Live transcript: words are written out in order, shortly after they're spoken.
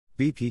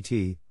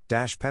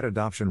BPT-pet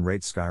adoption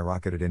rates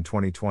skyrocketed in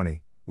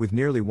 2020, with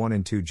nearly 1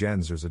 in 2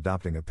 Gen Zers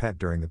adopting a pet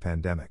during the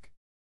pandemic.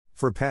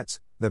 For pets,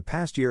 the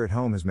past year at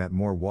home has meant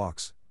more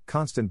walks,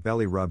 constant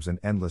belly rubs and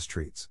endless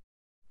treats.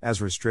 As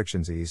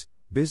restrictions ease,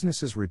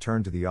 businesses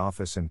return to the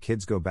office and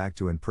kids go back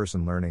to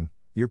in-person learning,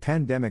 your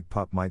pandemic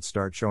pup might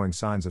start showing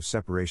signs of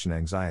separation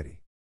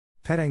anxiety.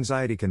 Pet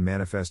anxiety can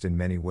manifest in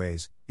many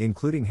ways,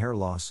 including hair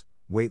loss,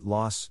 weight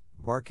loss,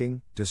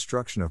 barking,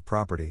 destruction of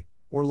property,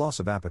 or loss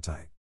of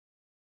appetite.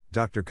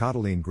 Dr.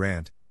 Caudaline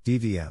Grant,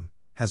 DVM,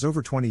 has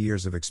over 20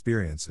 years of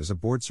experience as a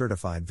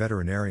board-certified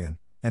veterinarian,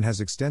 and has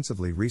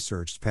extensively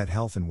researched pet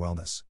health and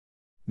wellness.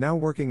 Now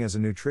working as a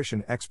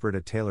nutrition expert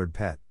at Tailored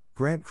Pet,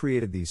 Grant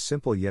created these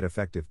simple yet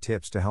effective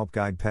tips to help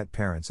guide pet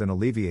parents in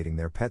alleviating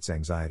their pet's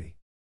anxiety.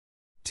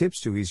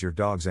 Tips to ease your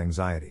dog's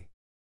anxiety.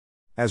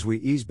 As we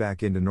ease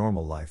back into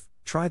normal life,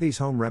 try these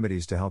home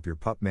remedies to help your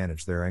pup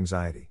manage their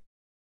anxiety.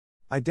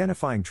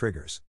 Identifying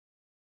triggers.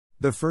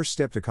 The first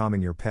step to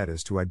calming your pet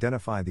is to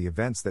identify the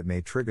events that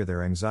may trigger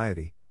their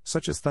anxiety,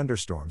 such as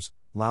thunderstorms,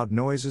 loud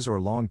noises, or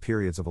long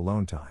periods of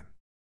alone time.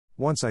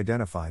 Once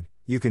identified,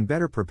 you can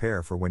better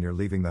prepare for when you're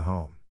leaving the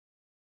home.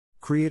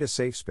 Create a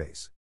safe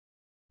space.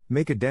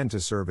 Make a den to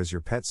serve as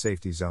your pet's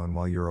safety zone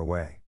while you're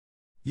away.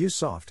 Use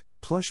soft,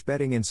 plush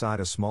bedding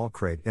inside a small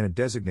crate in a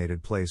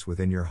designated place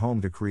within your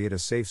home to create a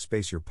safe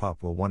space your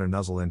pup will want to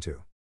nuzzle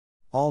into.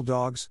 All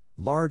dogs,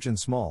 large and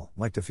small,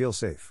 like to feel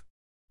safe.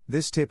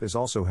 This tip is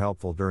also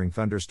helpful during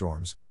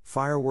thunderstorms,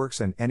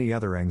 fireworks, and any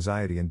other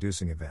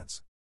anxiety-inducing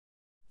events.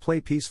 Play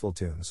peaceful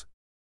tunes.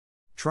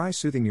 Try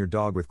soothing your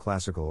dog with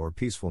classical or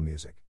peaceful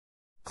music.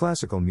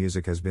 Classical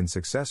music has been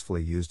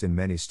successfully used in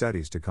many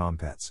studies to calm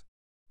pets.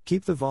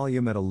 Keep the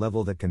volume at a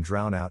level that can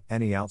drown out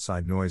any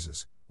outside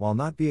noises, while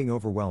not being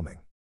overwhelming.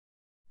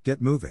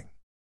 Get moving.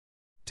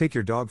 Take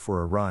your dog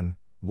for a run,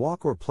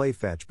 walk, or play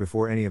fetch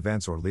before any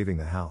events or leaving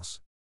the house.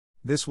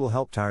 This will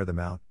help tire them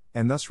out,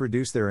 and thus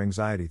reduce their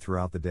anxiety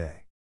throughout the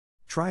day.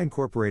 Try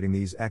incorporating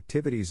these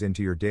activities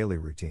into your daily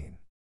routine.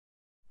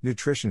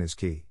 Nutrition is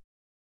key.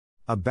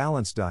 A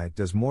balanced diet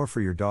does more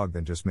for your dog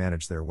than just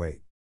manage their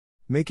weight.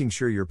 Making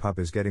sure your pup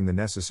is getting the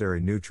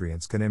necessary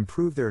nutrients can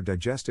improve their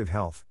digestive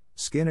health,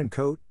 skin and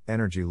coat,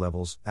 energy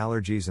levels,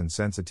 allergies and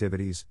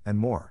sensitivities, and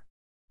more.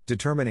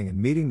 Determining and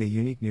meeting the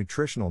unique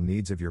nutritional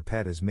needs of your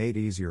pet is made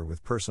easier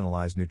with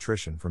personalized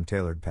nutrition from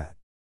Tailored Pet.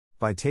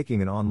 By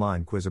taking an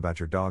online quiz about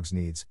your dog's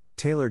needs,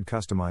 Tailored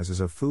customizes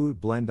a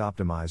food blend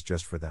optimized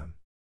just for them.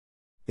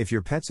 If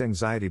your pet's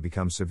anxiety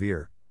becomes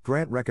severe,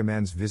 Grant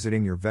recommends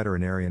visiting your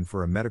veterinarian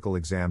for a medical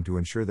exam to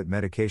ensure that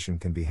medication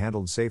can be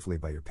handled safely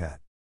by your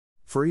pet.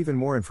 For even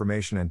more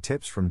information and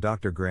tips from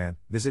Dr. Grant,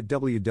 visit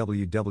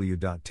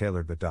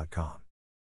www.tailoredpet.com.